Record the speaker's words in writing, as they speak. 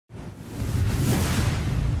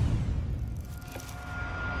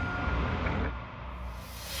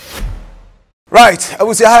Right, I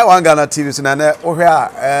will say hi on Ghana TV. So now,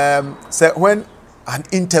 say when an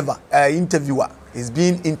interviewer is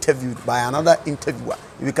being interviewed by another interviewer,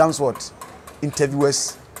 it becomes what?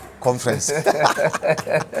 Interviewers conference.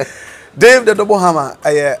 Dave the Double Hammer,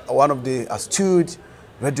 one of the astute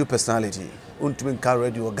radio personality. Untuminka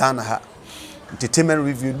Radio Ghana entertainment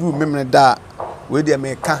review. Do remember that where they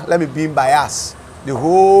make let me be biased. The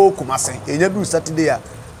whole Kumasi. And you do Saturday.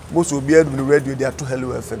 Most will be able to radio they are to Hello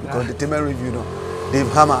FM because the entertainment review no.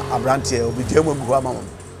 Dave Hammer Abrantie will be Jemo Guama.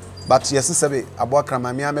 But yes, sabi Abua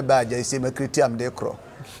Krama me ame ba je say me kreti am de kro.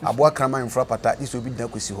 Abua Krama in frapata this will be na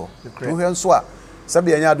kwesi ho. To hen so a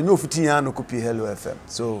sabi anya do no fitin ya no copy Hello FM.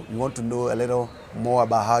 So you want to know a little more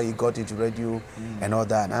about how he got into radio and all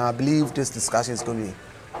that. And I believe this discussion is going to be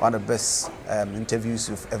one of the best interviews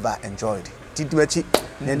you've ever enjoyed. Tidwechi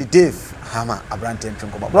and Dave Hammer Abrantie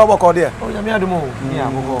Nkrumah. Bravo call there. Oh, ya me adumo. Yeah,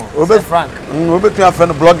 mo go. Frank. We be to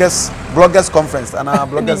friend bloggers conference and our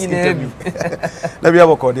bloggers interview. Let me have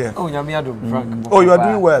a call there. Oh, ya me adum Frank. Oh, you are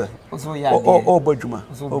doing well. So yeah. Oh, Bojuma.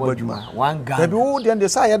 Bojuma. One Ghana. Baby, oh, then they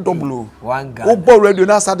say double. One Ghana. Oh, Bo radio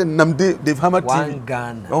now started nam Dave Hammer TV. One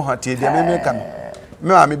Ghana. Oh, hati dia me kan.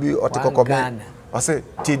 Me maybe oteko comment. I say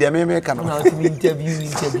ti dia me kan. No,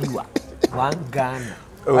 interviewer. One Ghana.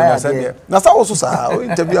 Oh, na sa also sa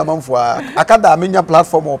interview amanfo akada amenya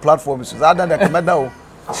platform or platforms so that the commander o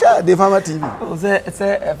share Dave Hammer TV. Oh, say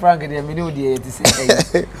Frank dey me know dey to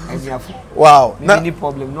say wow, no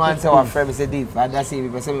problem no answer our friend say Dave I say we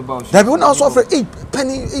person about that we now so for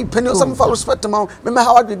penny or some for respect am me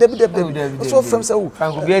how I dey so from say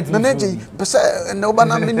Frank go be na neji pese na oba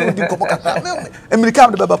na me no di kopo kata America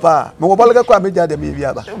am de baba pa me wo bolega kwa meja de me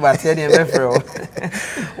bia ba but here dey me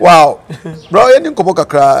frɛ wow bro any kopo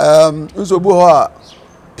kakra nso bu ho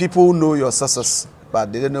people know your success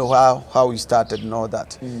but they don't know how you started and all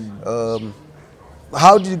that.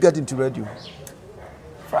 How did you get into radio?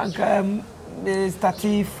 Frank, I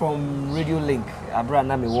started from Radio Link. Abra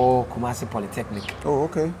na me wo Kumasi Polytechnic. Oh,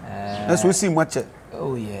 okay. That's we see much.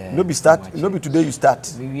 Oh yeah. No be start. No be today you start.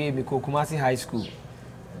 Me call Kumasi High School.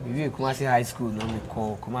 Me Kumasi High School. No me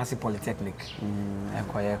call Kumasi Polytechnic.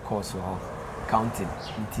 Acquire course or accounting.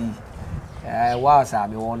 Whilst I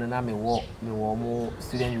me more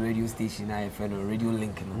student radio station I friend Radio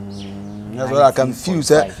Link. That's what I confused.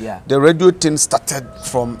 Yeah. The radio thing started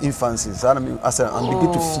from infancy. So I'm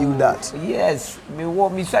beginning to feel that. Yes,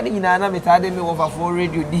 me studying in Anna me tade me over for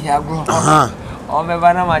radio dia bro. Oh me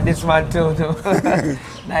bana ma dismantle.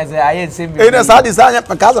 Nice I ain't same. Eh na sa design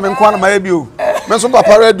because me nkwa na ma ebio. Me so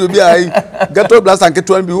papa radio bi ai. Ghetto blast and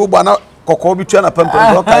keto bi wo gba na kokko bi tua na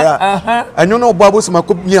pempem do kaya anyo no gba bo sima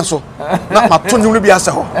ko bia so na mato nyum bi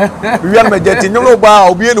ase ho wi na majeti nyum no gba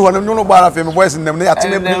obi eni ho nyum no gba na fe me boys nem na ya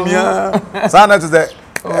tene bia sa na to the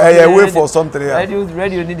wait for something here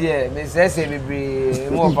radio ni there me say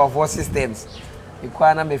bebre more for systems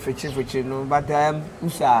ikwa na me fechi no but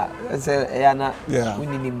usha say ya na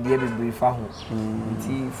uninim there bebre fa ho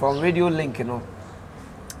from Radio Link no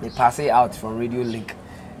they pass it out from Radio Link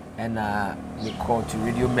and they called to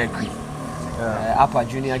Radio Mercury. Upper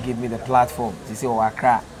Junior gave me the platform. They say, oh,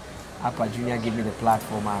 Accra. Upper Junior gave me the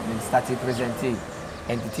platform. I started presenting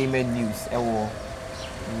entertainment news.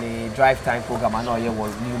 The drive time program. I know it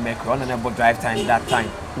was New Mercury. I don't know about drive time that time.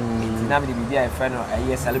 Now me be a friend of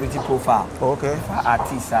a celebrity profile. Okay. For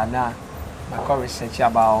artists now, my research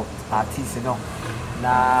about artists. You know,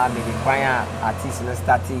 now me require artists. You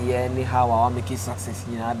starting anyhow. I want to make it success.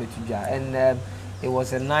 You know, and it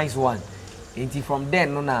was a nice one. Until from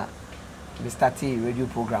then, no, we started radio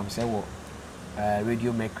programs.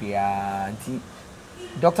 Radio Mercury. Until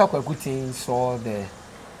Dr. Kwaku saw the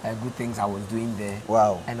good things I was doing there.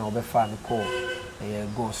 Wow. And I'll be fun call.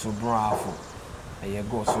 Go so bravo.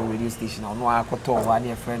 Go so radio station. I know I could talk one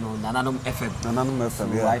year friend on Nananum FM. Nananum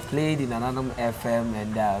FM. So I played in Nananum FM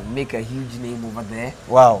and make a huge name over there.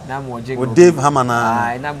 Wow. Now more jingle. With Dave Hammer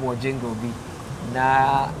now. Now more jingle be.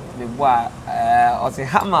 Na me boy o say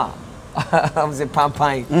Hammer am say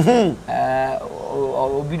pampan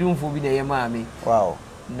obi dun fo bi na yema me wow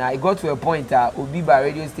na it got to a point obi by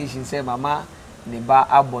radio station say mama ne ba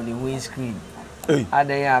abon the windscreen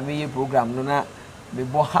adan ya me program no na me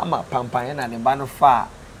bo Hammer pampan na ne ba no fa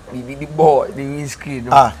bi the boy the windscreen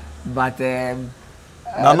no but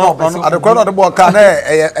no adekwa no the ka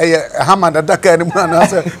na Hammer da ka ni mu na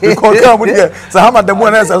say because ka mu dey say Hammer da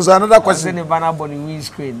mu na say so another question ne ba na abon the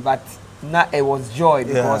windscreen but na it was joy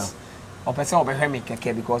because or person over here make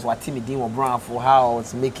keke because what team did was brown for how I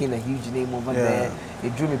was making a huge name over there.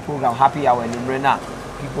 It drew me program happy hour in Nkrumah.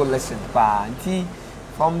 People listened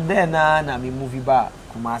from there na me movie back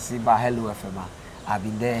Kumasi ba Hello FM. I've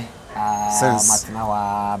been there Since.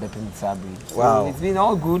 Wow. So it's been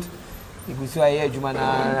all good. You could see I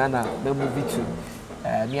Jumana movie too.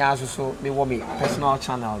 Me also me want me personal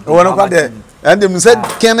channel. Oh, no, and them said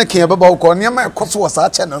can came about Konya cost was a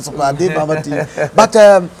channel so but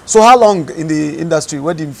so how long in the industry?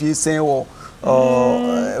 What did you say or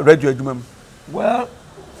radio Jumam? Well,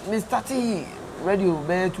 me started radio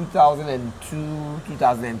May 2002,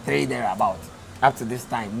 2003 thereabout. Up to this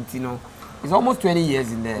time, you know, it's almost 20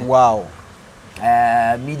 years in there. Wow.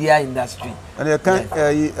 Media industry. And you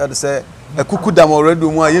can't say a cuckoo dam already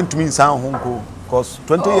more to me sound Honko because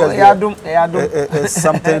 20 years is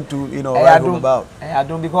something to write about. I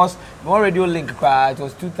don't because more radio link it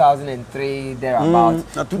was 2003 thereabout.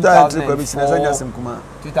 2004,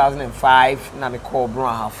 2005 na me call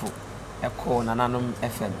Brown Hafu. I call Nananum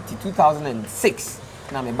FM. 2006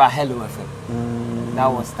 na me ba Hello FM. That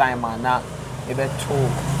was time and now ebe to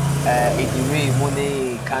Ray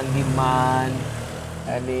Money Candyman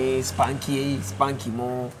and Spanky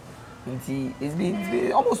Mo. It's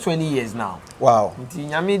been almost 20 years now. Wow.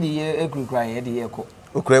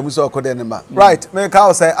 Right, me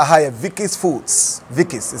can say I have Vicky's Foods.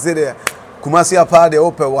 Vicky's is it there? Kumasi apa the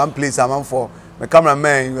open one place I'm for. My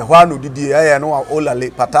cameraman, one who did I know all a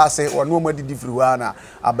late patase or no more did Fruana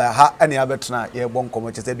about ha any abetrana, yeah, one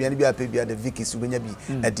comment said, be a baby at the Vicky's when you be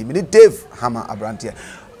a diminutive hammer abrantia.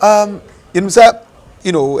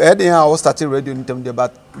 Eddie I was starting radio in terms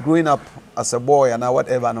about growing up as a boy and now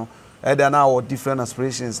whatever no. Eddie now different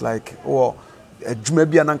aspirations like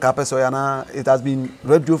maybe an it has been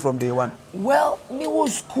radio from day one. Well, me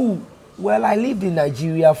was school. Well, I lived in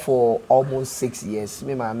Nigeria for almost 6 years.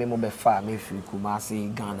 Me my memo be far me free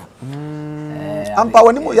Kumasi, Ghana. Ampa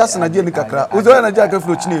wani mo yas Nigeria kakra. Uzo Nigeria ka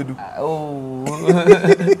flo chinedu.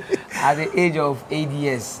 At the age of 8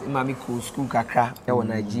 years, mami ko school kakra in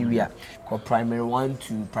Nigeria, called primary 1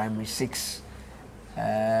 to primary 6.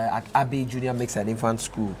 At Abbey Junior Mixed and Infant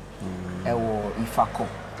School. Ifako.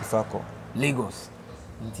 Lagos.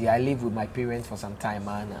 Until I lived with my parents for some time,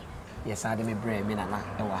 man. Yes, I did brain, me nana,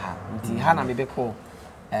 until Hannah me call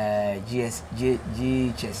GHS.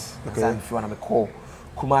 Okay. If you want to call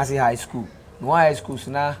Kumasi High School. No high school, so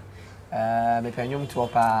now me penyum to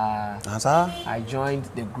I joined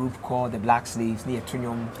the group called the Black Slaves near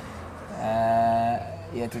Tunyum.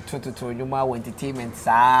 Yeah, to Nyuma entertainment,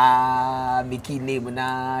 Mickey name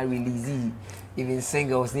na release even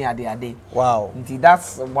singles near the day. Wow. Until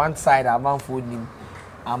that's one side I'm for him.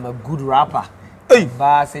 I'm a good rapper.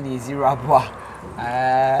 Bass and easy rapper.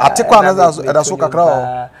 I take one as a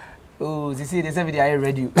crowd. Oh, you see, there's every day I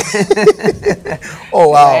read you. Oh,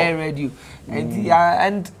 wow. I read you.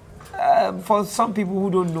 And for some people who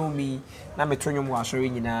don't know me, I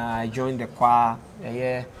joined the choir,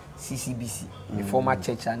 CCBC, the former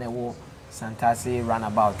church, and I was Santase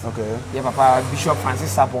Runabout. Okay. Yeah, Papa Bishop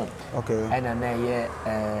Francis Sapon. Okay. And then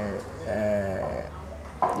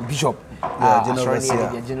Bishop.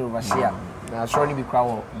 General Overseer. I sorry be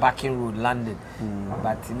crowd Backing Road, London.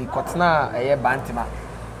 But me kotna Bantama.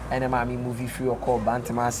 And I'm movie free called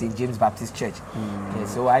Bantama St. James Baptist Church. Okay,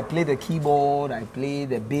 so I play the keyboard, I play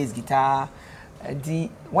the bass guitar. And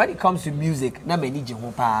when it comes to music, na me need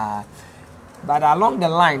Jehovah. But along the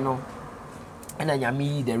line, no, and I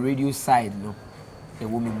me the radio side, no, a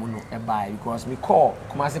woman mono because me call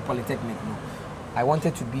Kumasi Polytechnic, no. I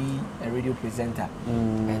wanted to be a radio presenter,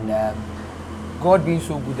 and God being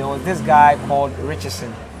so good, there was this guy called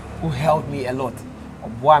Richardson who helped me a lot.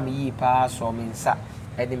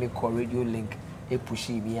 And me call Radio Link, he pushed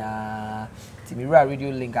me. Radio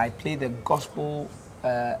Link, I play the gospel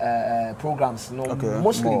programs,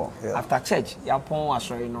 mostly after church.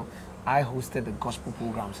 Agyapong, I hosted the gospel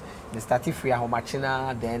programs. They started free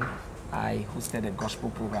Machina, then I hosted the gospel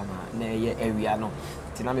program in the area. No,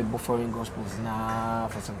 I'm buffering gospels now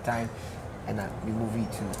for some time, and we move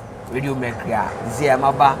it to Radio Mercury,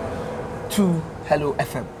 Ziamaba to Hello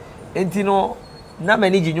FM. And na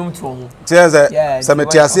many jinyum to.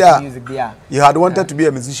 Yeah, you had wanted to be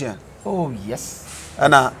a musician. Oh yes.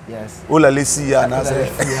 Anna, yes. Ola Lisia, that's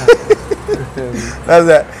it.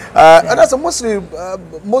 And that's mostly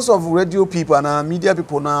most of radio people and media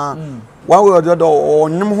people now. One way or the other, or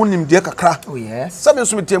Nimhunim dear crack. Oh yes. Some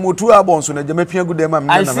of them 2 albums on the Jamaican good them.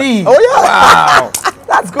 I see. Oh yeah. Wow.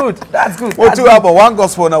 That's good. That's good. Well, 2 albums, one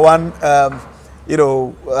gospel and one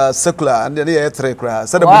secular, and then the 3 cry.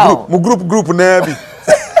 So the group navy.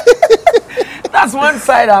 That's one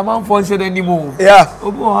side I'm not functioning anymore. Yeah.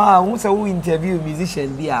 Who interview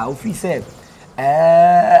musician there? Officer,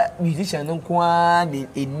 musician don't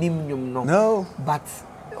no. But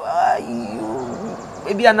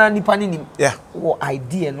maybe an nipa yeah. What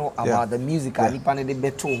idea no about the music and nipa ne de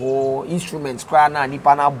beto ho instruments cry na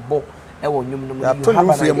nipa na bo e wo nyum no you have an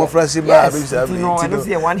yes, you know, I don't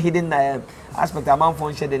see one hidden aspect among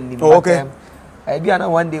function in the okay. I be an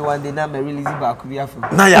one day now me release back could be after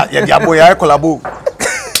na ya boy ya collabo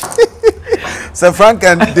Sir Frank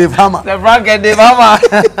and Dave Hammer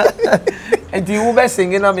and you be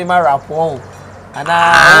singing on me my rap one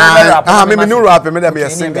and me no rap me dem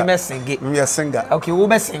singer me a singer okay we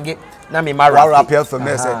be sing it na me my rap here for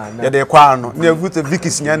me say ya dey kwa no na put Vicky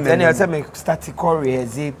Sinyan then you say me start to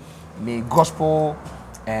choreography me gospel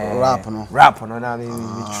rap no na me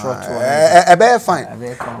trot to be fine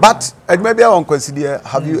but maybe I won't consider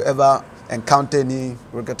have you ever encountered any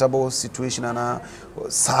regrettable situation and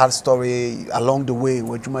sad story along the way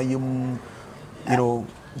where you know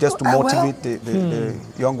just to motivate the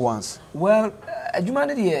young ones? Well, adwuma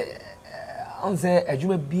ne de on say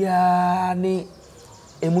adwuma bia ne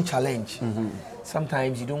emu challenge.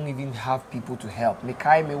 Sometimes you don't even have people to help. Me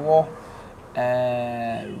kai me wo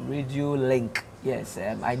radio link. Yes,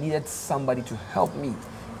 I needed somebody to help me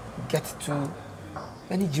get to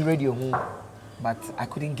any radio home, but I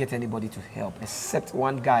couldn't get anybody to help except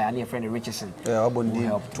one guy, I need a friend Richardson. Yeah, who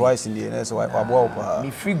helped twice in the end. So I me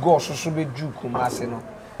free go so be do Kumasi no.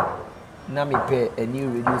 Now me pay a new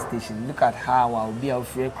radio station. Look at how I'll be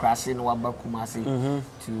afraid crashing Waba Kumasi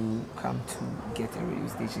to come to get a radio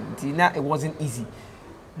station. Now it wasn't easy.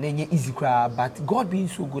 Easy crowd, but God being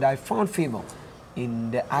so good, I found favor in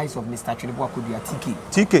the eyes of Mr. Kwaku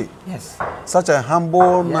Tike. Yes. Such a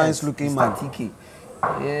humble, nice looking man. Tike.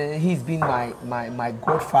 He's been my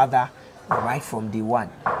godfather right from day one.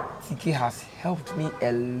 Tike has helped me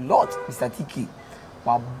a lot, Mr. Tike.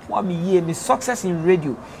 My success in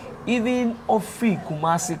radio, even of free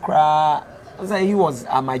Kumasi Kra. He was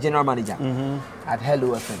my general manager at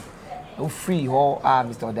Hello FM. Free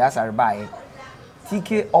Mr. Odasaribai.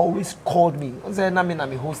 TK always called me.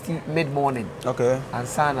 I'm hosting mid-morning. Okay. And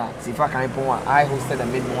Sana, I hosted a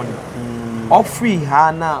mid-morning. All free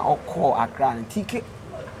Hana or call Accra. And TK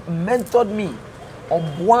mentored me.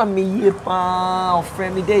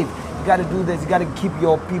 Friendly Dave. You gotta do this, you gotta keep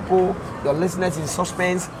your people, your listeners in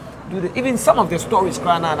suspense. Even some of the stories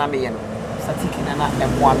I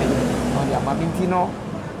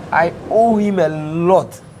owe him a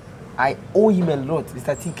lot.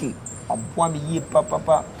 Mr. TK.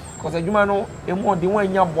 Because I do know a more the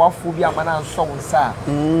one young phobia man and so sa.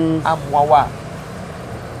 I'm wawa.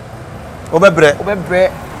 Obebre.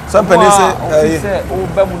 Some pennies say, oh,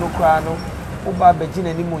 Bamunokrano, Oba Bejin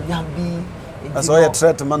and Yambi. That's why I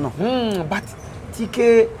threat man. But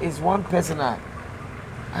TK is one person I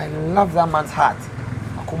love that man's heart.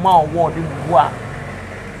 Akuma award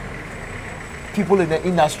people in the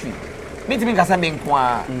industry. Me to me kasa me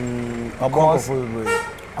nkwa.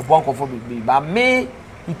 But me,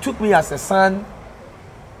 he took me as a son,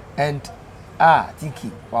 and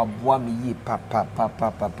Tiki,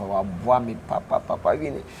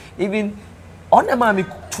 even on the mommy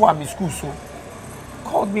to me school so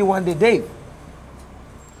called me one day, Dave.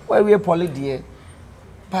 Where we are poly dear,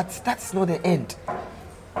 but that's not the end.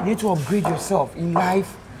 You need to upgrade yourself in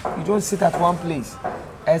life. You don't sit at one place.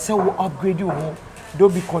 And so we'll upgrade you.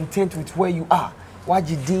 Don't be content with where you are. What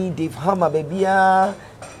you did, Dave Hammer, baby.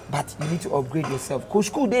 But you need to upgrade yourself. Go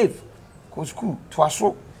school, Dave. Go school.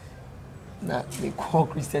 Twaso. Now, they call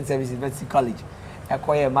Christian Service University College. I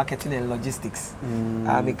acquire marketing and logistics.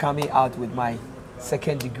 I'm coming out with my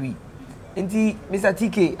second degree. And Mr.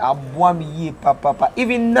 TK, Abuami, papa.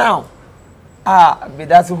 Even now, but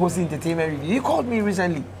that's who hosting entertainment review. He called me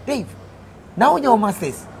recently. Dave, now you're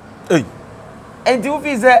masters. Hey. And the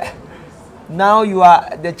is now you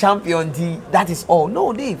are the champion. That is all.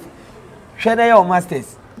 No, Dave. Share your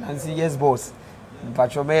masters. Nancy, yes, boss.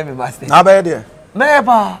 But you may be master. How about there?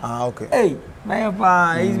 Mepa. Okay. Hey,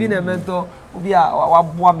 Mepa. He's been a mentor. We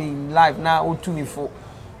are in life now. To me for.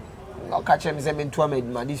 I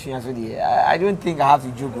don't think I have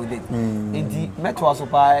to joke with it. Indeed, Metro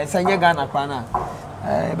Super. Sanya Ghana Kwana.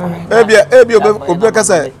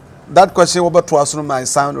 That question about Twasum might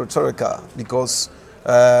sound rhetorical because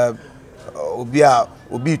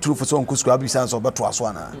be true for some kuskrabi sense of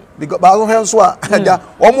Batwaswana. Because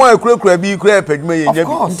one more be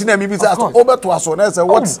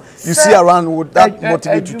what you see around would that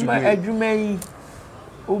motivate you to do?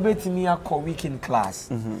 Obey me a weekend class.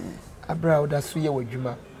 Abra that's where we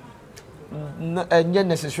juma. And yet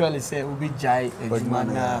necessarily say we jai juma.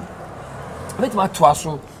 Let my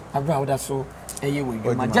twaso abra that's so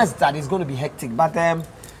just that it's going to be hectic. But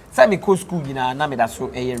say me go school na me da so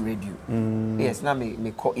radio. Yes, na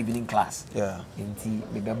me call evening class. Yeah. Nti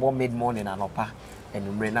me be born mid morning and upper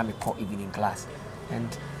and na me call evening class. And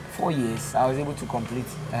 4 years I was able to complete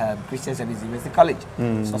Christian Service University College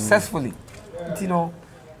successfully. You know,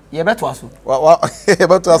 yeah, better also. Well,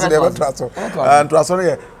 better also. And to us,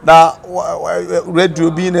 now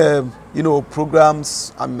radio being you know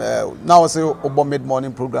programs. Now I say about mid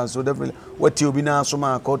morning programs. So definitely, what you be now, so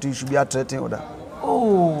man, you should be attracting or that.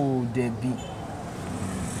 Oh, there be.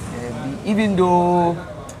 Even though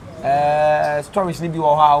stories maybe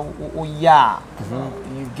or how yeah,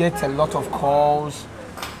 you get a lot of calls,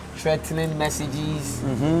 threatening messages,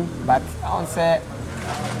 but I would say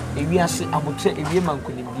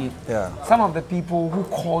some of the people who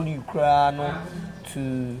call you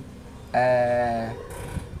to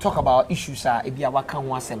talk about issues are if you are working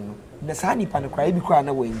one sem. I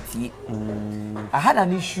had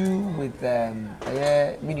an issue with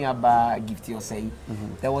Miniaba Gifty or say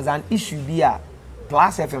there was an issue via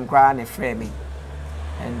Plus FM cry and a frame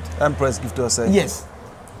and Empress Gifty or say yes,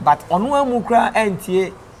 but on one mukra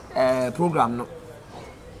NTA program no.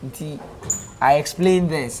 I explained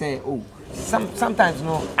there say oh sometimes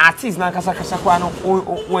no artists na kasa kwa no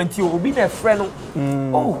went you be the friend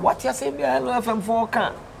oh what you say be FM4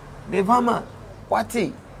 can the mama what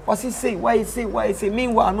what's he say why he say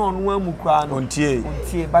meanwhile no on one mukra no ontie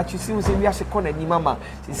but you see we say we have call any mama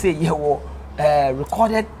she say yeah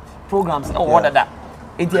recorded programs or what that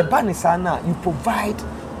it the banisana you provide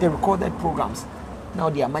the recorded programs. Now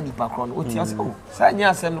they are money background. Oh, say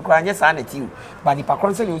nya sem no kra nya sa na ti but the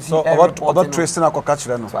background say you see about tracing akọ catch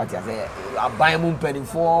no so I say aban mu pen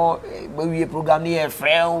for we program near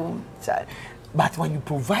friend but when you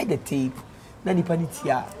provide the tape then the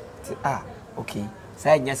panitia okay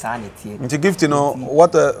say nya sa na ti nti gift no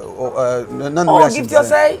what none reaction gift you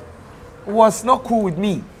say was not cool with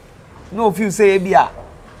me no if you say bia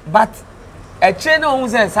but a channel who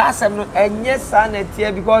says asem no nya sa na ti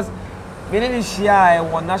because Share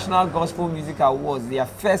won National Gospel Music Awards, their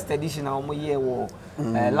first edition of my year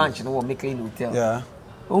lunch in Making Hotel. Yeah.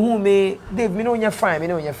 Who may Dave, me know you're fine,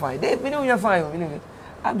 Dave, me know you're fine,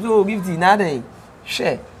 I'm so gifty nada.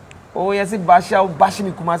 Share. Oh, yes, it Basha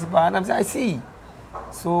bashing Kumasi, and I'm saying, I see.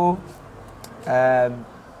 So,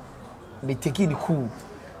 me taking it cool.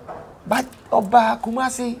 But Oba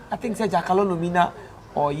Kumasi, I think said Jakalo Mina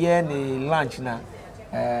or lunch now,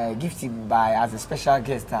 gifted by as a special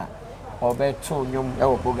guest. Or better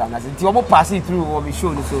your program as you pass it through or be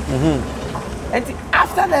shown so. And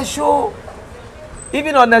after the show,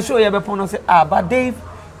 even on the show, you have a say, but Dave,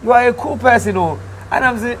 you are a cool person, and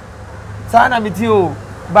I'm saying, Sana with you,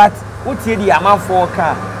 but what's the amount for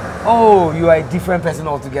car? Oh, you are a different person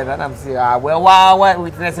altogether. And I'm saying, well, what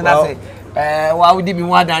witness and I say, why would you be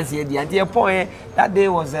one dance here? And the point that day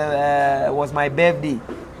was my birthday.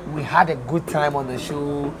 We had a good time on the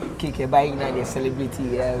show. Kike buying a celebrity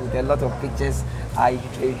with a lot of pictures.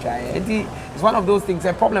 It's one of those things.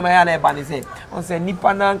 A problem I had is say, on say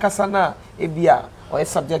Nipana Kasana Ebia or a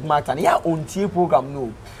subject matter. Yeah, on tea program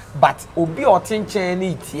no. But Obi Oteng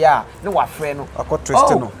cheni tia no wa friend.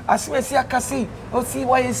 Oh, as we see Akasi. Oh, see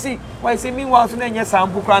why you see meanwhile to na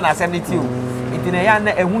sample kra na asem you. It na ya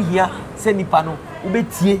na ehu hia se nipa no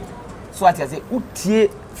ubetie. So I say utie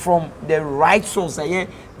from the right source, the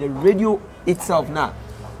radio itself now.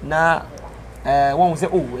 One will say,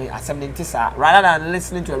 oh, rather than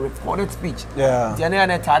listening to a recorded speech. Yeah.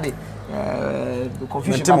 The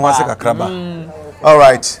confusion. All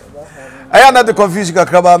right. I am not the confusion.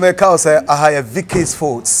 Kakraba make out say I have Vicky's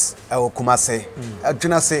foods. I will come say. I do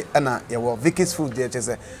not say Anna. You will Vicky's food. There just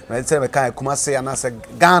say. I say I can't come say and I say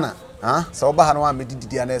Ghana. So Oba Hanwa me did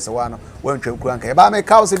the answer one when you crank. But make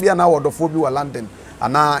out say be an hour of Phobia London.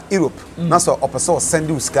 And Europe, na so opposite send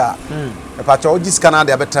you scar. A patch of this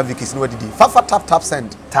Canada better Vicky's no did. Fafa tap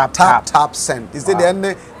send. Tap send. Is there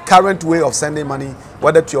any current way of sending money,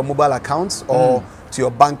 whether to your mobile accounts or to your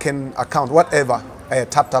banking account, whatever?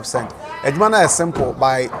 Tap send. Edmana is simple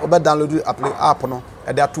by over download the app no.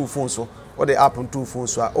 There are two phones so or the app on two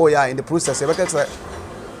phones so. Oh yeah, in the process, o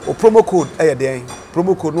promo code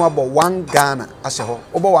promo code no about 1 Ghana asheho.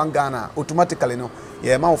 Over 1 Ghana automatically no.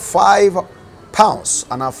 Yeah, amount £5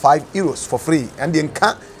 and €5 for free, and then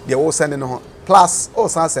they all sending on plus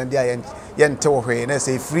also send there and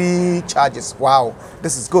say free charges. Wow,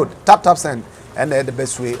 this is good. Tap send, and they're the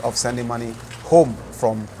best way of sending money home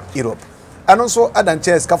from Europe. And also adan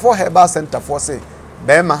chairs kafo herbal center for say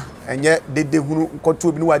bema and yet they hunu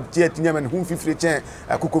control no jet nyaman hu fifiri chen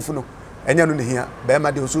akukofu no enya no ne hia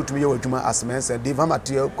bema de osu tumi ye wadwuma as men say de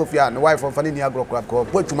material kofi and wife of fani ni agro crab ko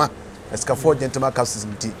wadwuma Escafo gentleman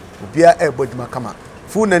capacity. Ubia boduma kama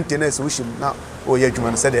full maintenance wish him now. Oh yeah,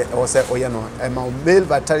 Juman said it. Or say, oh yeah, no. And my male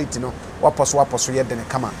vitality, no. Waposo yet then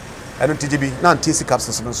come on. I don't TGB. Now TC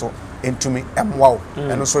capsules and so into me. Wow.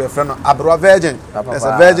 And also your friend Abra Virgin. There's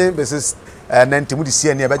a virgin basis. And then Timothy see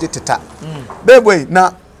any budget tata. Baby,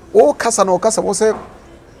 now. Oh, Casa was a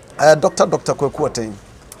Dr. Kwaku Oteng.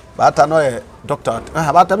 But I know a doctor.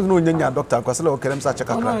 But I know a doctor because I can such a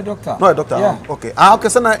doctor. No, a doctor. Yeah. Okay. I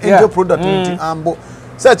can angel product. Ambo.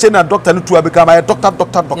 Such a doctor to become a doctor.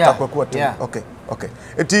 Kwaku Oteng. Okay.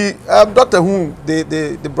 It doctor whom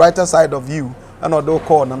the brighter side of you and although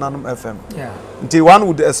call Nananum FM. Yeah. Until one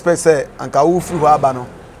would expect say Anka Ufu Habano.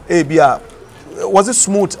 ABR. Was it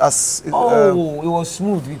smooth as? It was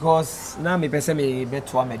smooth because now me person me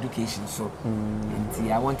better my education, so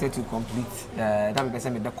I wanted to complete. Now me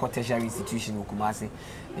person me the tertiary institution in Kumasi,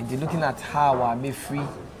 and looking at how I may free.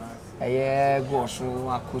 Go so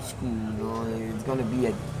I could school. You know, it's gonna be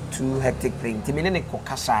a too hectic thing. Timinene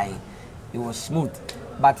kokasai, it was smooth,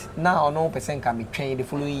 but now no person can be trained the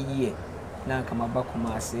following year. Now come back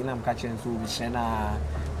Kumasi, now I'm catching through with Shena.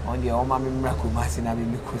 On the Oma Kumasi na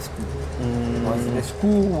Mimiko school. Because the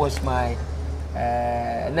school was my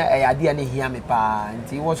idea to hear me pa.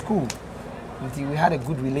 It was cool. We had a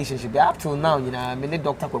good relationship. Up till now, you know, I mean,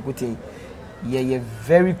 Dr. Kwaku, yeah,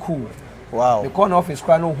 very cool. Wow. The corner office,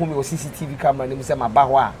 I know whom was CCTV camera, and they said, my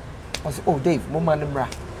bahwa. I said, oh, Dave, Mama Nemra.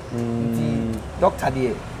 The doctor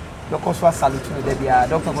there, the Coswa salute to the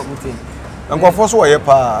Dr. Kwaku. And what was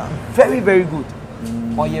pa? Very, very good.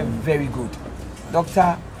 Oh, yeah, very good.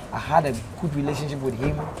 Doctor, I had a good relationship with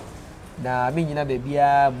him. Now, I mean, you know, baby,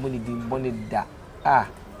 money da.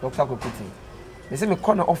 Dr. Kwaku. They say me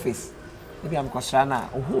corner office. Maybe I'm Kosrana.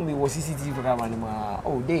 Whom he was CCTV camera.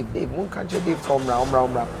 Oh, Dave, one country, Dave,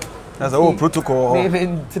 Omra. That's a whole protocol.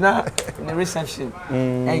 In the reception.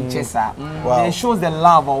 And Chessa. It shows the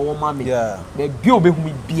love of one mommy. Yeah. The Biobe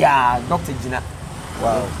who be Dr. Gina.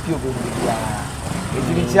 Wow. Biobe who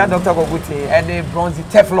be Dr. Kwaku and the bronzy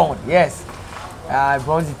Teflon. Yes.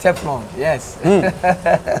 Bronzy Teflon, yes.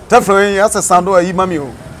 Teflon, that's a sound of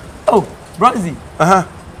you. Oh, Bronzy.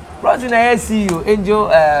 Bronzy, I see you, Angel.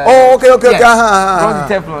 Oh, okay.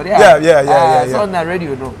 Bronzy Teflon, yeah. It's on the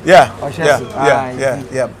radio, no? Yeah.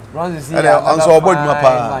 Bronzy, and also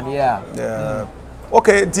about my yeah.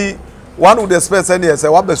 Okay, the one would expect any say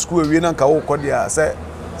what the school we nan ka wo kodia say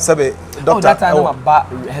doctor. Oh, that time about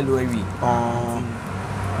hello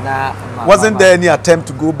wasn't there any attempt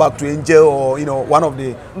to go back to Angel or one of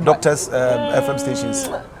the doctors FM stations?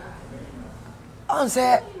 I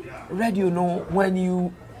say radio when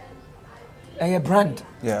you a brand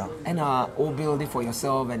and all build it for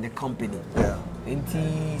yourself and the company. Yeah.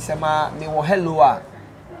 Inti sama me wo hello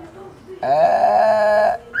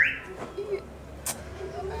I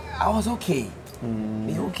was okay.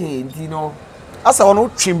 Okay, as I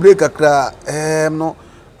want to break kakra no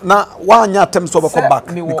na one attempt to come back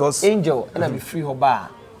because Angel and I'm free her bar.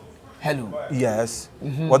 Hello. Yes.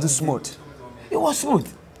 Was it smooth? It was smooth.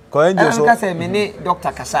 And I say me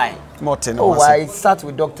Dr. Kasai. Martin. I sat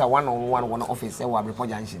with Doctor one office at Report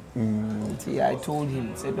Junction. I told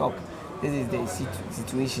him, say Doc, this is the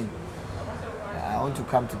situation. I want to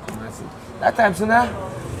come to Kumasi. That time so now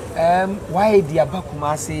why the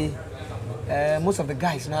Kumasi? Most of the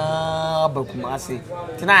guys now Kumasi.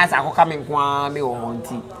 Tonight I go come in Kwame or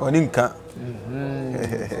Honti. Oninka.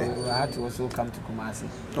 So I had to also come to Kumasi.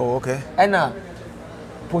 Oh, okay. And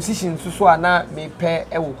position so na me pay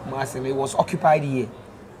ewo Kumasi. It was occupied here.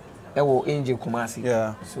 Ewo Angel Kumasi.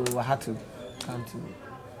 Yeah. So I had to come to.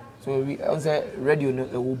 So we on the radio no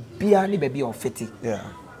will be any baby or 50. Yeah.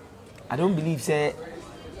 I don't believe say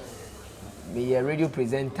me a radio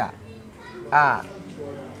presenter.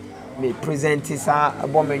 Me present is a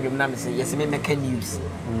woman you na say yes me make news.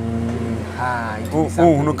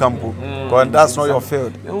 No campo. But that's not your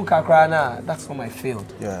field. That's not my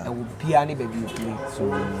field. Yeah. I will be any baby you play.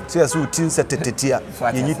 So yes, you tin set tetia.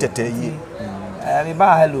 You need tete.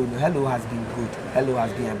 Hello has been good. Hello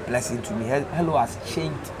has been a blessing to me. Hello has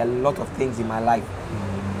changed a lot of things in my life.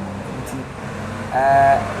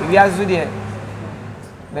 We are there.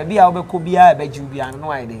 Maybe I'll be Kubia, Bejubian,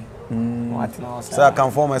 no idea. So I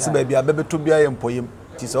can form a baby, a baby to be a poem.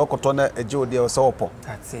 Tis all cotton a Joe de Sopo.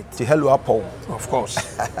 That's it. To hello up. Of course.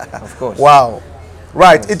 Of course. Wow.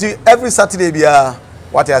 Right. It every Saturday we are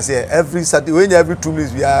what I say, every Saturday, when every 2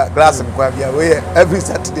 minutes we are glass and quavia, where every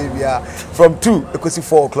Saturday we are from 2 because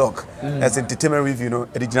 4 o'clock as entertainment review,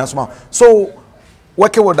 So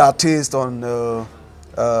working with artists on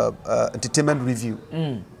entertainment review.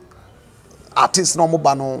 Artists normal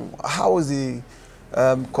bano, how is the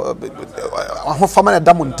family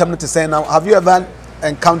diamond to say now? Have you ever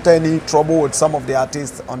encounter any trouble with some of the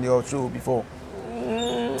artists on your show before?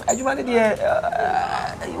 Ajumani dey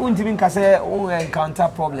untimi nkase o encounter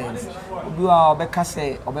problems. Obi wa obeka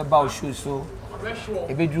say obeba o show so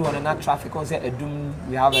ebedru on na traffic on say edum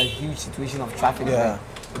we have a huge situation of traffic there.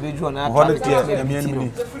 Ebedru on na traffic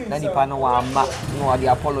na nipa no wa ama no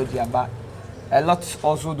the apology about. A lot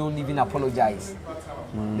also don't even apologize.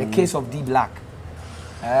 The case of D Black.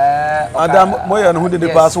 Adam Moya who did the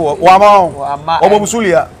pass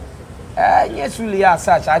Wama yes, really as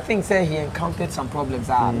such. I think say he encountered some problems.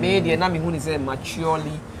 Maybe the name who say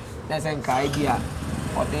maturely there's an idea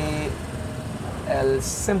or the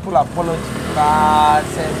simple apology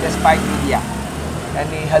despite media and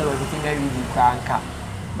hello everything really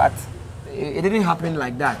but it didn't happen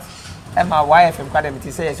like that. And my wife and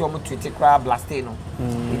Academy say yes, almost Twitter crab blastino.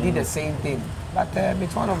 He did the same thing. But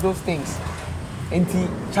it's one of those things. And the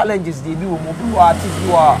challenges they do, mobile artists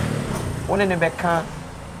you are one in the back. I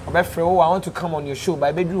want to come on your show,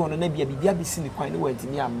 but I do want to be a seen the quite way to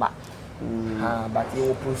me but you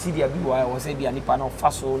will proceed a bit I was say be a nippano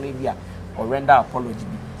faso maybe or render apology.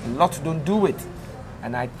 A lot don't do it.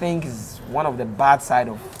 And I think it's one of the bad side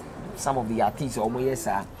of some of the artists or yes,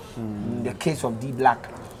 in the case of D Black.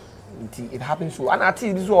 It happens to an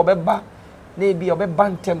artist this will maybe a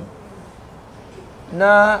bantem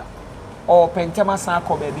na or pentama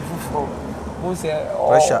sako baby for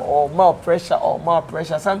pressure or more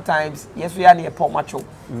pressure. Sometimes yes we are near poor macho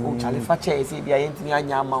or chalifa chair say be a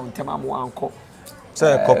anya mount temamu uncle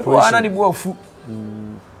say corporation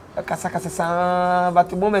but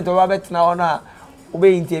the moment of Robert now na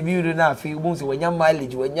obey interview na feel bones when your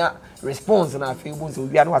mileage when your response na feel bones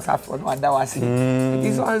we are not after no that was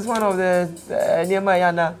this one is one of the near my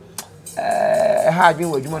hard been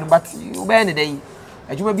with you but you be any day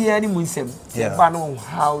you may be any munsem know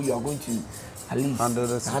how you are going to at least handle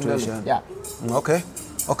the situation. Yeah. Okay.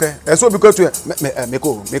 And so because to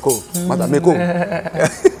Meko.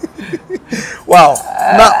 Wow.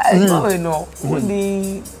 Now you know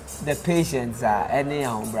only the patients are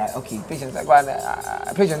anyhow, right? Okay, patients are going.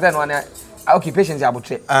 Patients then one. Okay, patients are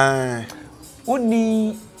about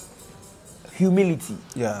only humility.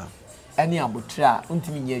 Yeah. Any abutra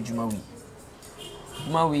untimi nye jumawi.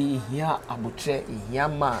 Jumawi here abutre here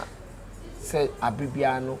ma say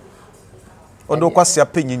abibiano. Odo kwasi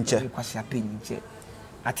apenyinche. Kwasi apenyinche.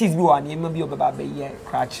 At least bi one yema bi obeba be ye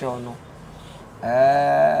crash no.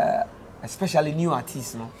 Especially new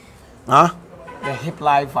artists no. Huh? The hip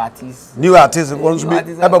life artists. New artists want to be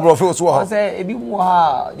able to feel I say a bit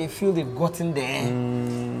more they feel they've gotten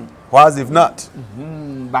there. Whereas if not.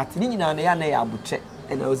 But ni na na ya abuche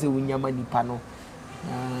and I was say unyama nipa no.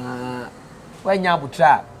 When ya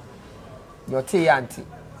abutra your tea auntie.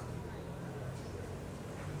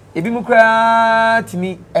 Ebi mu kra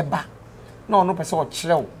timi eba na no pese o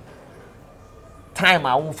kire time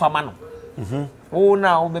a wo fama no oh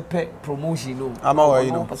now we pay promotion no ama wa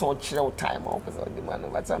you know pese o kire time o pese o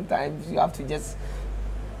demand but sometimes you have to just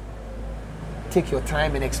take your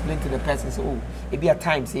time and explain to the person so oh e be a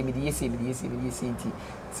time say me dey say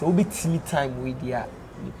so we be time with dia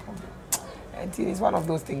no problem and it is one of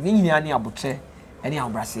those things ni ani abutre any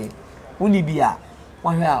ambrase uni bia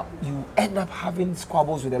you end up having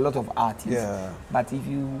squabbles with a lot of artists. Yeah. But if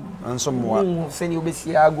you and somewhat send you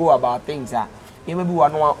go about things, you maybe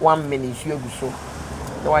 1 minute you go so.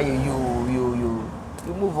 Why you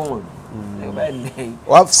move on.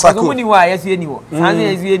 What circle? Money why yes you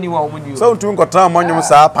anyone. So to go try money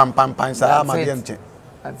sa pam sa ma dem.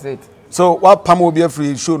 That's it. So what pam will be a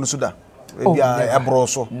free show no suda. Maybe a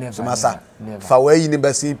broso. So masa. For where you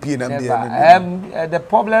never see P and the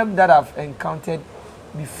problem that I've encountered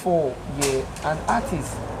before an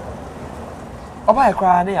artist oba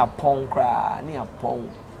cry na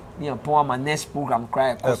Agyapong my next program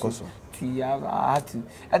cry I had to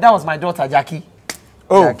and that was my daughter Jackie.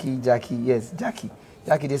 Jackie yes Jackie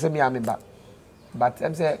they say me am back but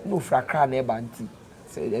I'm say no fra cry na eba nti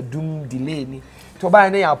say a doom delay ni to oba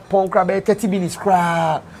na Agyapong cry be 30 minutes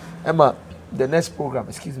cry Emma the next program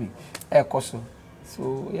excuse me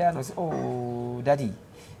so yeah no say oh daddy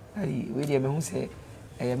we dey me who say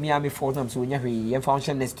me for them so we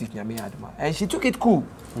function next week and she took it cool.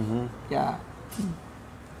 Yeah.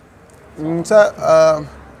 So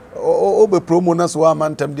be promo na so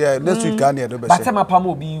am tem there next week can do be but am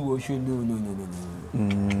pam be you show no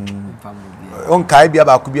on kai bia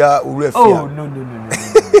ba ku bia owura afia oh no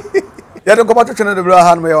ya don come to channel the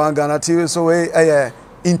han we wan Ghana TV so we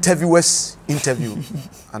interviewers interview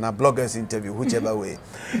and a bloggers interview whichever way.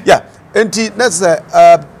 Yeah, and that's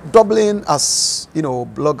doubling as you know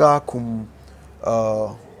blogger cum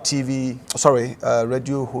TV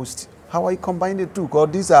radio host How are you combining the two?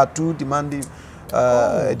 Because these are two demanding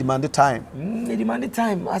demanded time. The demanded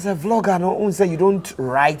time. As a vlogger, no, say you don't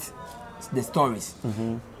write the stories.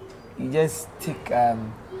 You just take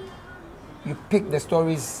you pick the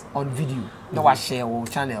stories on video. No, I share on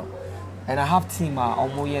channel. And I have team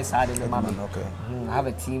almost yes I don't know. Okay. I have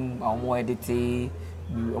a team almost editing.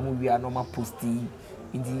 We are normal posting.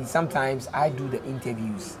 Sometimes I do the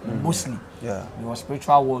interviews mostly. Yeah. Your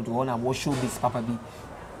spiritual world one and what showbiz Papa be.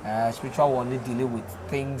 Spiritual one they deal with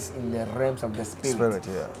things in the realms of the spirit.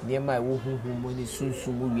 Yeah. Near my when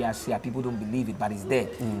soon we are see people don't believe it, but it's there.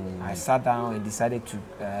 I sat down and decided to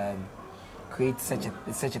create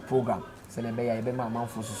such a program. So I be my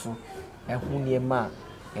mouth for so and who near ma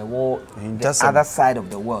the other side of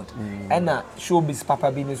the world. And showbiz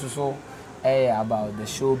Papa be so about the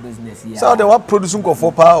show business. Yeah. So they were producing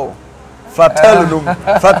for power. Fratello,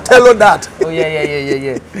 fratello that. Oh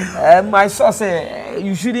yeah. My source say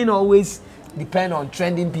you shouldn't always depend on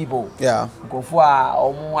trending people. Yeah. Go for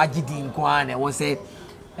Ajidi Nkrumah. Was say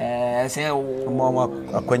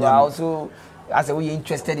also I say we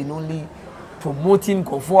interested in only promoting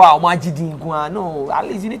go for Ajidi Nkrumah. No, at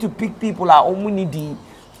least you need to pick people that only.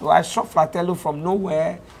 So I shot Fratello from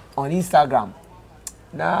nowhere on Instagram.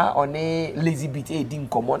 Now on a lazy beat, didn't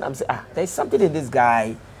come on. I'm saying, there's something in this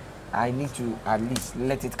guy. I need to at least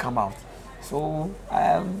let it come out. So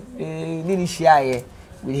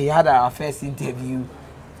we had our first interview,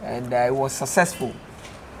 and it was successful.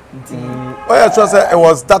 Oh yeah, so it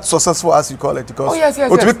was that successful as you call it because yes.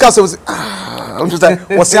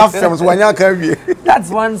 That's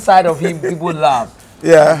one side of him people love.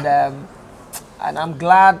 Yeah. And I'm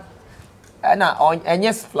glad. And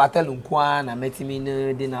yes, Fratello Nkwan, I met him in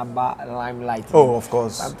the limelight. Oh, of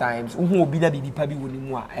course. Sometimes,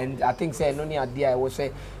 and I think say no idea. I was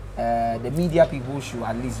say the media people should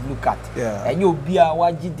at least look at. Yeah. And you'll be a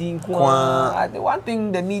wajidi Nkwan. The one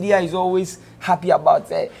thing the media is always happy about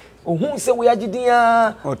say, who say we are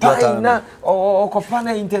jidia or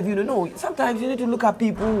Kopana interview. No, sometimes you need to look at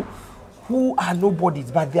people who are nobodies,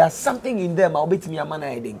 but there's something in them. I'll bet me a man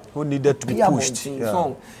hiding. Who needed to be pushed.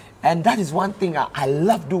 Yeah. And that is one thing I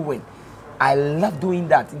love doing. I love doing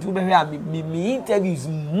that. Me interviews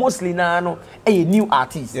mostly now a new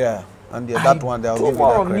artist. Yeah, and that one they'll give you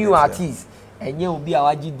that credit. New artists. And you will be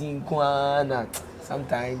our Kwana.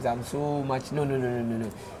 Sometimes I'm so much no.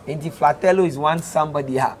 And Fratello is one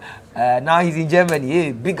somebody. Now he's in Germany.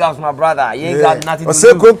 Hey, big house, my brother. He ain't got nothing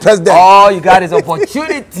to do. President. All you got is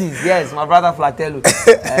opportunities. Yes, my brother Fratello.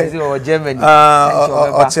 He's in Germany.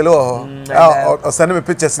 Or send me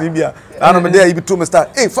pictures in Libya. I don't know there. He be too much.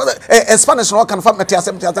 Hey, father. Hey, Spanish no can find me.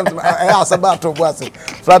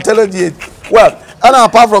 Fratello. Well, and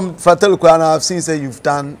apart from Fratello, I've seen say you've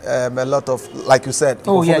done a lot of, like you said.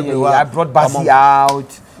 Oh yeah. I brought Basi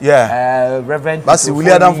out. Yeah. Reverend Basi, we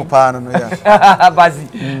are down for pan. Basi.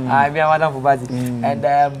 I'm down for Basi. And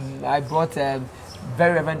I brought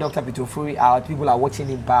very Reverend Dr. Pitofuri out. People are watching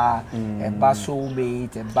him bar, bar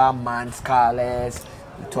soulmate, bar man, Scarless.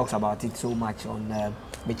 He talks about it so much on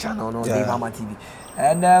my channel on Mama TV.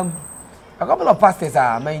 And a couple of pastors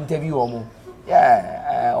are my interview almost.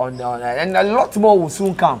 Yeah, and a lot more will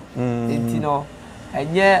soon come. You know,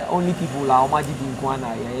 and yeah, only people like Omaji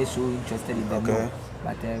Dinkwana are so interested in them. Okay.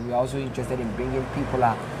 But we are also interested in bringing people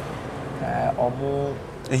more.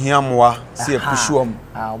 They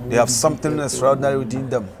have something extraordinary within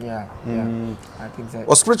them. Yeah, I think so.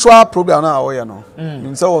 A spiritual program now, you know.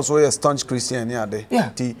 You also a staunch Christian, yeah.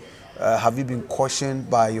 Have you been cautioned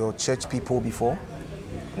by your church people before?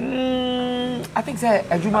 I think so.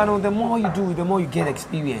 Ajumano, the more you do, the more you get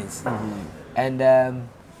experience, and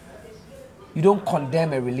you don't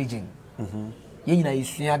condemn a religion.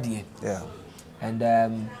 Yeah.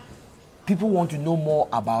 And people want to know more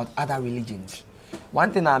about other religions.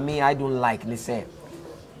 One thing I don't like, they say,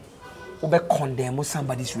 condemn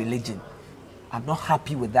somebody's religion. I'm not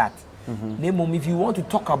happy with that. If you want to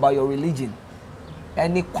talk about your religion,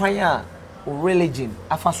 any choir or religion,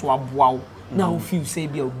 now if you say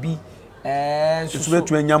be that's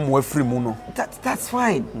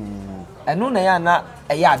fine. I know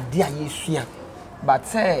but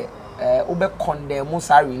say condemn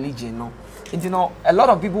our religion. No. You know, a lot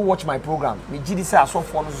of people watch my program. Me GD say I saw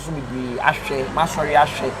for be ashe, masori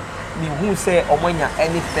ashe. Me who say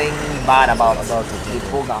anything bad about the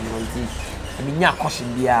program. I mean,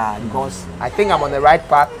 caution because I think I'm on the right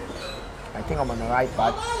path.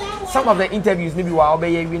 Some of the interviews maybe while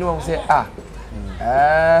you know say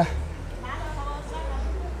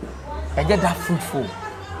and get that fruitful.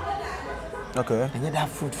 Okay. And get that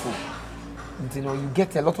fruitful. And, you know, you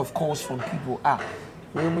get a lot of calls from people.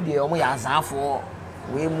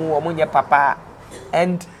 we mu omunye papa,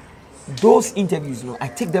 and those interviews, I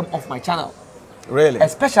take them off my channel. Really?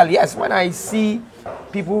 Especially yes, when I see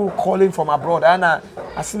people calling from abroad, and I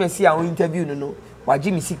see our interview,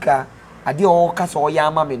 Wajimi Sika, I did all cast or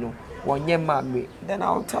yama me, then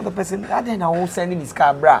I'll tell the person, then I will send in his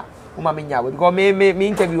car, bra. Because me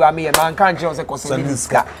interview me and man can't just send his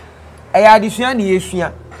car. I had this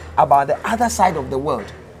about the other side of the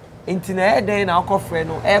world. Internet, then I'll call friend,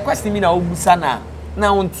 question me now, Busana.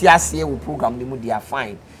 Now on TSA will program them, they are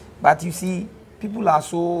fine. But you see, people are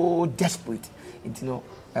so desperate.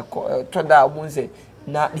 I won't say,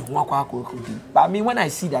 but I mean, when I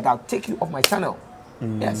see that, I'll take you off my channel.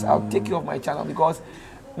 Yes, I'll take you off my channel because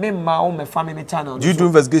my family channel. Do you do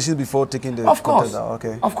investigations before taking the content out?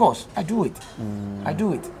 Okay. Of course, I do it. I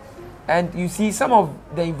do it. And you see, some of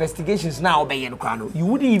the investigations now, you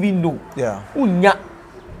wouldn't even know. Yeah. Unya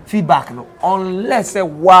feedback, unless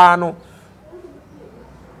one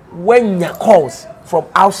when your calls from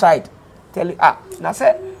outside tell you, now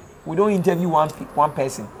say we don't interview one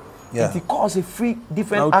person. Yeah. It calls a free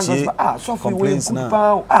different angles. So for you,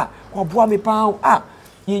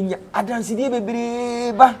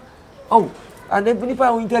 oh, and then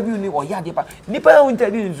nipa interview ni or ya nipa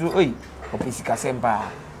interview so oi opesika sempa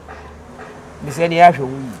me say dey ahwe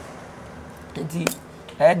wu enti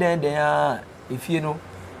then if you know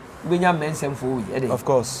benya mensem for wu of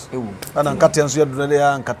course and ankate enso yadure dey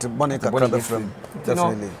ankate bone kakra be frame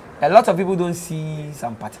definitely a lot of people don't see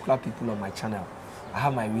some particular people on my channel. I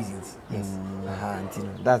have my reasons. Yes.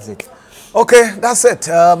 That's it. Okay, that's it.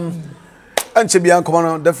 And Chibian, come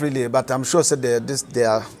on, definitely. But I'm sure there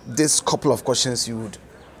are this couple of questions you would,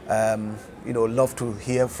 love to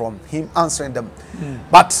hear from him answering them.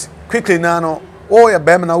 But quickly now, oh, your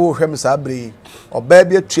baby now will have Sabri or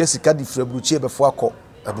baby a Tikesie di Frebruchi before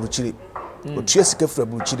a bruchiri. Or Tikesie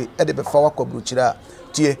Frebruchi, Eddie before a bruchira.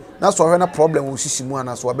 That's why we problem with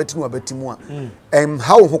Sisimuana, so I bet you a bit more. And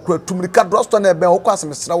how to make a droston a bell,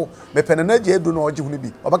 Mr. Mepeneji, do know you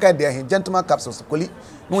be. Obaka, dear, gentleman capsules, Kuli,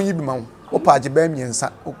 no you be mount. Opa Jibemian,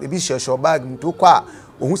 a show bag to qua,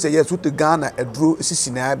 who say yes with the Ghana, a drew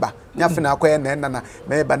Sisinaba, Yafina, Nana,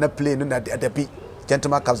 may banner plane at the beat.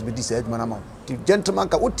 Gentleman caps be this Edmanamon. The gentleman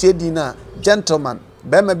can dinner, gentleman.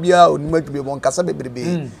 Bema bia onima dwube won kasa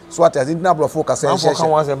bebrebe so at as internal focus and share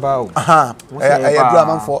aha I do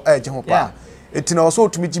amanfo eje ho pa etina also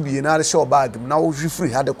otumi gibie na share bag na wo free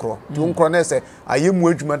hade kro ti nkro na se ayemu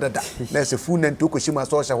adwuma dada na se fu na ntokoshima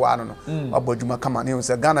so hye ho ano no abadwuma kama ne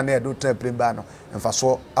se Ghana na edo tra premba no mfa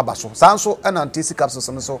so abaso sanso na antisi capsules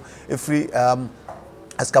no so e free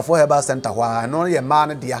Askafo Herbal Center ho no ye ma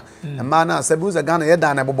na dia ma na se bu ze Ghana ye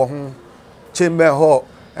dan na bobo ho chamber ho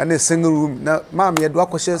and a single room. Now, mammy, do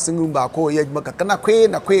I share single room back or yet, Makana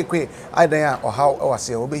queen, a quay, either or how I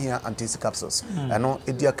say over here anti capsules. And no,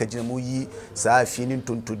 a dear Kajamu, Sa Finin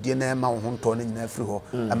to dinner, Mount Honton in Afriho,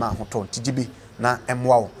 a Mount Honton, TGB, na and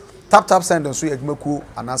wow. Tap send and sweet Jumaku,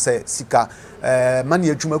 and I say, Sika, money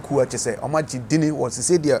at Jumaku, I say, how much dinner was the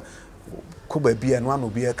say, dear. Kuba be and one will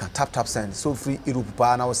be a tap send so free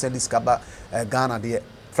Irupa, and I will send this Kaba Ghana, dear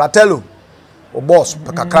Fratello or boss,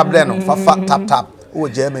 Pacacrableno, Fafa tap. Oh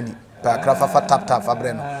Germany, Paragrafa tap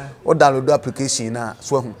fabreno. Or download application na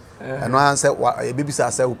so and one said a baby say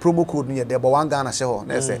promo code near there, but one Ghana show.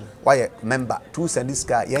 They say why member 2 send this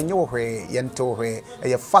guy yenyo way yento way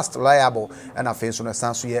a fast reliable and a face on a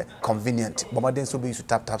sense convenient. But my so be to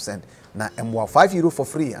tap send na and €5 for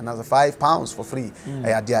free, another £5 for free.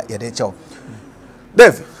 I dear Yadecho.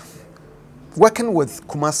 Dave, working with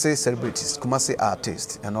Kumasi celebrities, Kumasi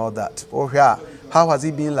artists and all that. Oh yeah, how has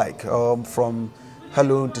it been like from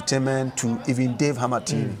Hello Entertainment to even Dave Hammer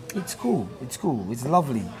TV? It's cool. It's cool. It's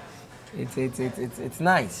lovely. It's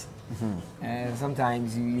nice.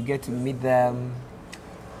 Sometimes you get to meet them,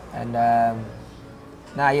 and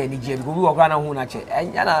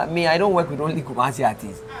me, I don't work with only Kumasi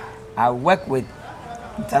artists. I work with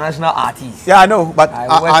international artists. Yeah, I know, but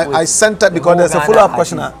I sent it because there's a follow-up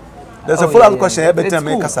question. There's a follow-up question every time.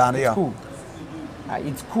 It's cool.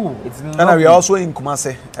 It's cool. It's lovely. And we are also in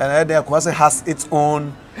Kumasi, and Kumasi has its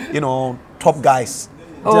own, top guys.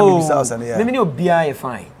 Maybe no beer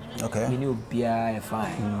fine. Okay. Me no beer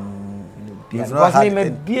fine. Because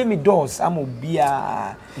me doors. I'm a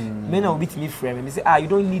beer. Me no beat me frame. Me say you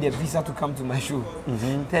don't need a visa to come to my show.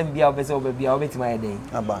 10 beer over beer over to my day.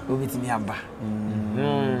 Abba. Over to me abba.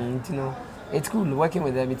 It's cool working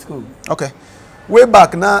with them. It's cool. Okay. Way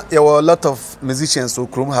back now, there were a lot of musicians who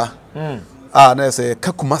Nkrumah. There's a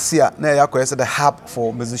Kakumasia, the hub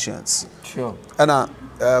for musicians. Sure. And a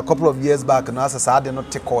couple of years back, now I did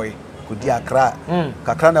not take away. Could you cry?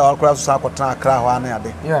 Kakran, our crowd, Sakota, cry one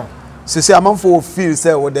day. Yeah. say among for feel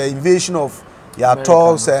say with the invasion of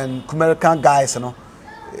talks and American guys, you know,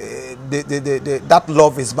 that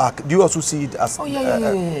love is back. Do you also see it as? Oh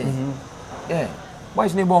yeah.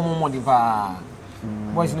 Boys need more money,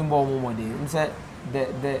 boys need more money.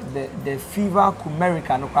 The fever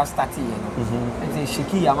America no can start here, you know. And say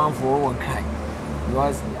shaky amount for one kind.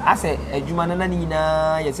 Because I say a Jumana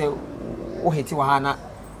Nina, you say, oh, heti wahana,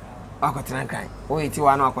 akotan kind. Oh, heti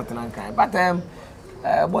wahana, akotan kind.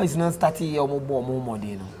 But boys not starting or more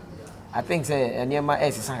money, you know. I think say Anyama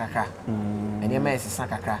S is Sankaka. Anyama S is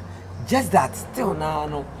Sankaka. Just that still now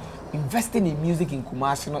no investing in music in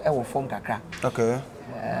Kumasi no ever form kakra. Okay.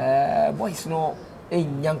 Boys no a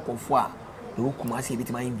young confwa. The Kumasi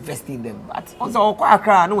bit my invest in them. But also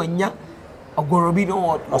Kwakra no enya Ogorobino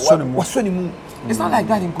or Wasonimu. It's not like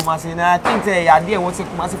that in Kumasi. And I think the idea what's a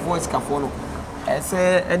Kumasi for is Kafono.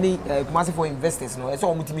 Say any Kumasi for investors no. It's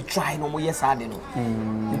all me try no more yes I know.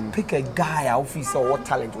 You pick a guy officer or what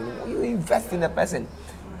talent you invest in a person.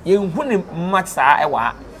 You wouldn't much sa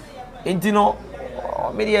and you know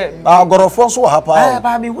media got a phone so happy. But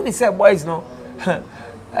I mean when he said boys no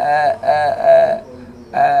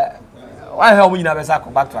why help me never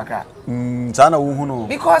come back to Accra?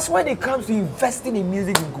 Because when it comes to investing in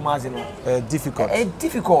music in Kumasi, no, difficult.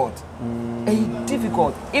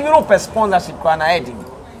 Difficult. Even open sponsorship can add.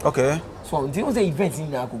 Okay. So there was an event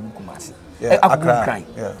in Kumasi. Yeah, Accra.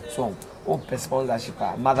 Yeah. So open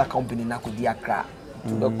sponsorship, mother company Nakudi Accra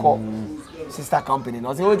to the core sister company.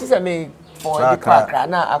 No, so just me for the Accra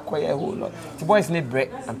now acquire a whole lot. The boys need bread.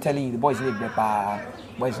 I'm telling you, the boys need bread.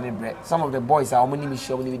 Boys need bread. Some of the boys are only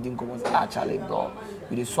Michelle when we didn't come. Actually, bro,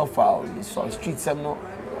 with the sofa, with the street, some no.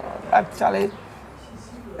 Actually,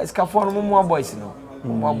 it's for more boys, you know.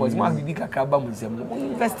 More boys. More big kakaba museum. We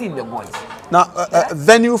invest in the boys. Now,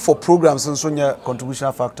 venue for programs and so your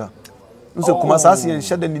contribution factor. So Kumasi and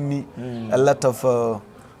Shadden need a lot of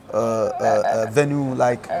venue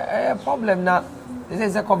like. Problem now. This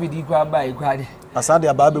is a COVID equal by grad. Aside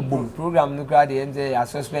the baby boom program no grad and they are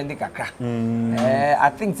suspended kakra. I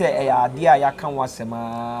think the idea I can was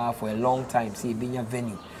for a long time. See being a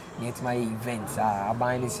venue. Yet my events are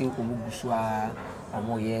buying the silk Mugusua or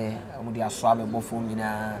more yeah, I'm the Aswabe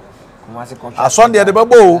Bofumina. I saw the other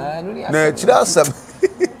babo.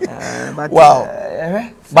 Wow.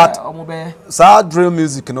 But sad drill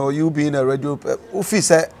music, you know, you being a radio Ufi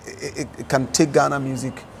said it can take Ghana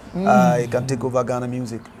music. It can take over Ghana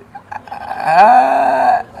music.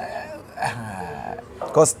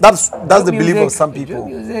 Because that's the belief of some people.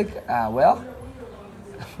 Drill music, well,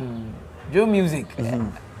 drill music.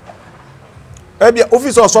 Maybe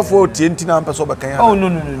officer software TNT na person ba kan. Oh no.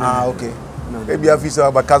 Okay. Maybe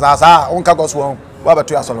officer because asa on ka go so wa ba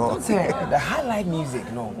to asolo. The highlight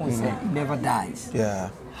music no, it never dies. Yeah.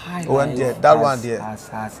 Highlight that one there.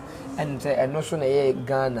 And also na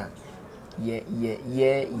Ghana.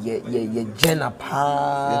 Yeah, Jenna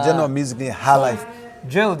pa. The general music in high life.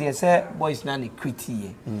 Drill they say boys na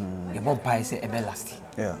quitty. The bumpy say ebe last.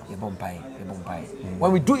 Yeah. The bumpy.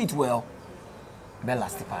 When we do it well, ebe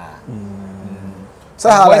last pa. So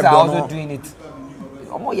the how boys like are also doing it.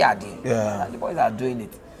 Yeah. The boys are doing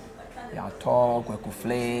it. They are talk, Kwaku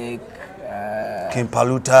Flake, King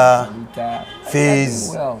Paluta,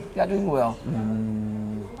 Phase. They are doing well.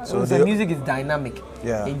 So the music is dynamic.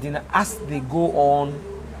 Yeah. And then as they go on,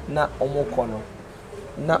 na omokono,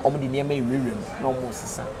 na omdi niyame rhythm, na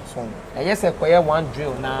omosisa. So and yes, I acquire one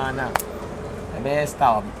drill na. Ebe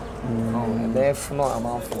style. Ebe funo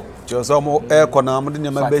amount for. Just omo air corner, omdi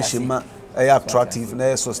niyame be shima. Attractive,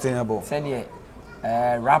 na sustainable. Send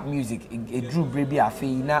rap music. It drew baby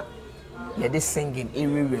afi na. Yeah, they singing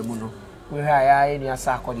everywhere, muno. We heard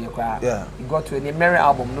yeah. You got to a Mary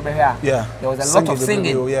album, no here. Yeah. There was a lot of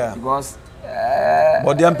singing. Yeah. Because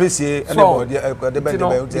but the MPC anybody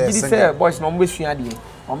the say boys no always share the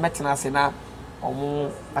on metina say na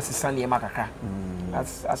omo assistant the makaka.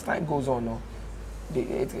 As time goes on no,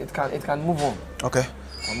 it can move on. Okay.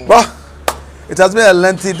 Well, it has been a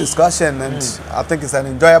lengthy discussion and I think it's an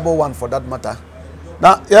enjoyable one for that matter.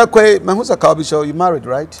 Now, yeah, Kwe, Mahusa Kaubisho, you married,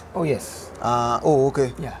 right? Oh yes. Oh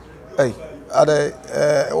okay. Yeah. Hey, are they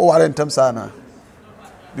are in terms of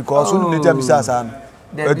because when you jump sana,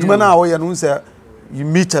 you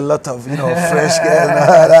meet a lot of fresh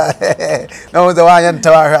girls. No one's the one you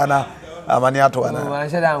tell na amaniato na. I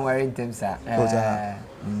said I'm wearing terms.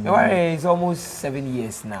 It's almost 7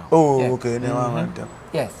 years now. Oh, yeah. Okay.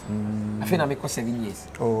 Yes. I think I'm 7 years.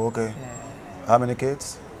 Oh, okay. How many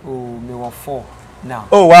kids? Oh, we were 4 now.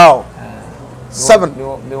 Oh, wow. 7,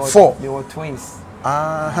 4. We were twins.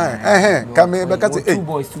 Come here, because 2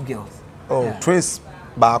 boys, 2 girls. Oh, yeah. Twins.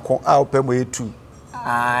 Back on our pay 2.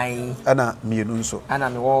 Aye. Ana mienu nso. Ana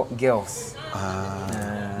me wo girls.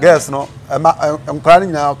 Girls no, nkran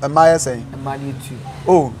nyina emaye sen. Emani two.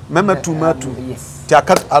 Oh, mema two ma two. Yes. Ti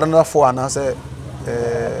aka another four ana say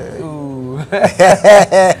Ooh.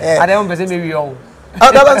 I don't person me wi on.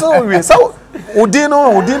 That's so we. So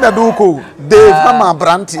Udin na do ko. Dave mama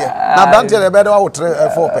brantie. Na brantie le be do wo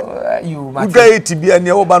 4 You ma. Uga etibia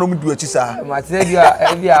ne wo ba no mdu achi sa. Ma te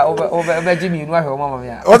bia over Jimmy nu ahwe mama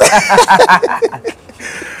ya.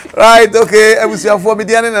 Right, okay. Ebusiafo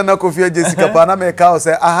mediane na Kofi Jessica pa na me ka o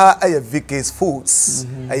say aha aye Vicky's Foods.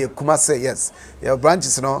 Aye kuma say yes. Your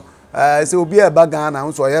branches no say obi e ba Ghana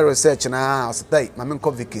nso your research na o say ma me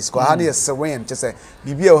ko Vicky's ko ha na ye serene che say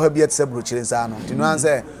bibia o ha bia tse brochire sa no. Tinu an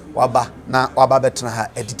say waba betena ha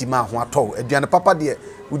edidi ma ho ato. Aduane papa de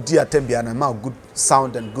udi atambia na ma good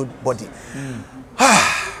sound and good body.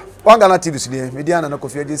 Wangana TV sini mediana na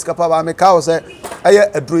Kofi Jessica pa ba me ka o say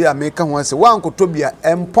aye aduro ya me ka ho say wan kotobia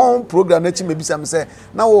empon program na chi mebisa me say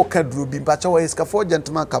na wo ka duro bi mpacha wo Jessica for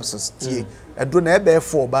gentleman capsules tie aduro na ebe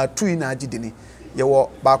 4 ba 2 na agidini ye wo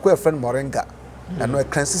ba ko e friend moringa and no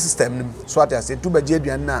cleansing system nim so ati ase tu ba je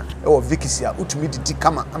aduan na e wo Vikisia utumi didi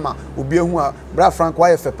kama ama obi ehu a bra Frank wa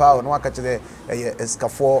ye fe pa no aka kire eye Jessica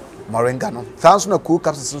for moringa no thanks na cool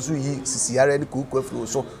capsules so yi sisiare ni cool afro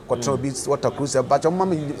so kotra obi water cruise ba cha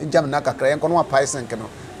mama jam na kakra yen kono wa paisen ke no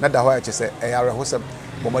na da ho ya che se e yare ho sem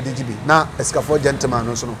bomadi gibi na Jessica for gentleman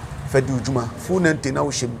no so no fedi ujuma fu na nte na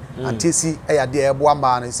wo shem antesi e ya de e bo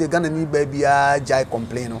ama na se Ghana ni ba bia jai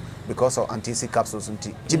complain no because of anti capsules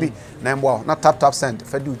nti gibi na mbo na tap send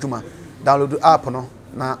fedi ujuma download app no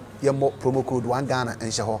na yemo promo code 1 Ghana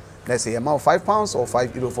enhye ho na say yema £5 or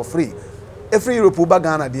 €5 for free every euro per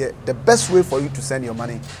Ghana there the best way for you to send your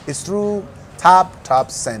money is through tap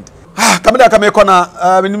send. Kamida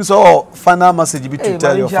kamekona minim so final message be to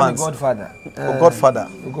tell your fans. Godfather. Godfather.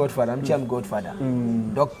 I'm Godfather.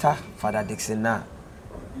 Dr. Father Dixon na.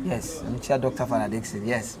 Yes, I'm Dr. Father Dixon.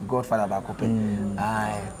 Yes, Godfather back open.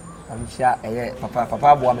 I'm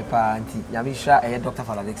papa boy me pa auntie. I'm Dr.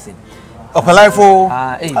 Father Dixon. Opelifo.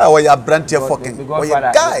 Oh, you brand here fucking. Oh,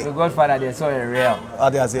 yeah, guy. The Godfather they so real.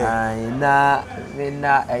 They say. Na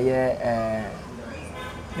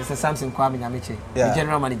Mr. Samson Kwame Namiche, the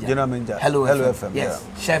general manager. Hello FM. Yes,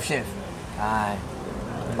 yeah. Chef.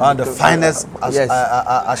 One of the finest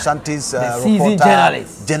Ashanti's reporter,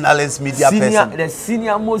 journalist, media person.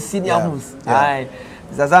 The most senior host.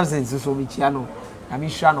 Mr. Samson so Michiano. I'm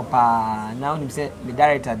sure no pa. Now him say the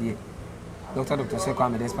director there. Dr.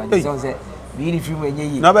 Kwame Despite. So say we in film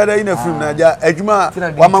enye. Na better in a film na ja adwuma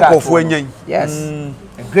wa mankofo enye. Yes.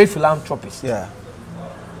 A great philanthropist. Yeah.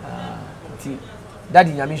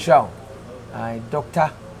 Daddy Nyamisha, Doctor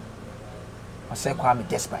Kwame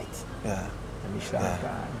Despite. Yeah. Nyamisha.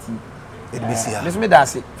 It be see. Miss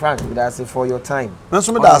Medasi, Frank, Medasi for your time. Miss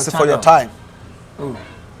Medasi for your time. Oh.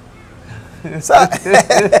 Sir,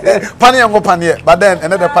 Pania go Pania, but then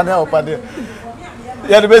another Pania or Pania.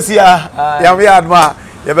 Yeah, the best here. Yeah, we admire.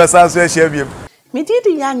 You best answer share him. Me did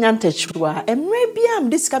the young antechua, and maybe I'm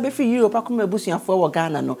discovered for Europe. I come a bush and for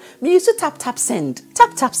Ghana. No, me used to tap send.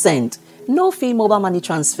 Tap send. No fee mobile money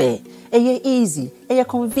transfer. Eye easy, eye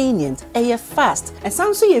convenient, eye fast, and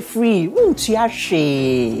sounds so ye free. Won't you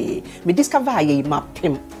share? Me discover ye map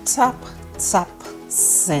him. Tap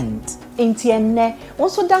send. Intienne.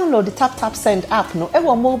 Also download the tap send app. No,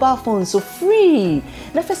 ever mobile phone so free.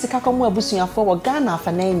 Na first ka come we busuya for Ghana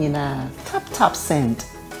for na. Tap send.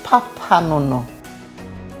 Papa no.